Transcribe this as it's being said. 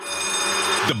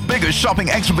The biggest shopping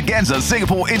extravaganza,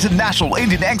 Singapore International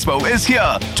Indian Expo, is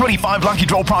here. 25 lucky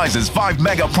draw prizes, 5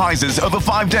 mega prizes over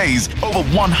 5 days, over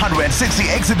 160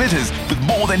 exhibitors with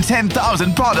more than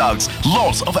 10,000 products,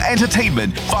 lots of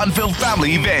entertainment, fun-filled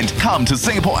family event. Come to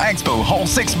Singapore Expo Hall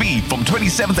 6B from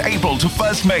 27th April to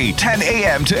 1st May, 10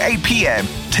 a.m. to 8 p.m.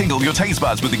 Tingle your taste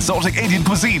buds with exotic Indian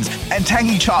cuisines and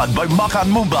tangy chaat by Makan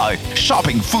Mumbai.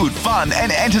 Shopping, food, fun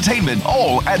and entertainment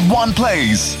all at one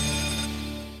place.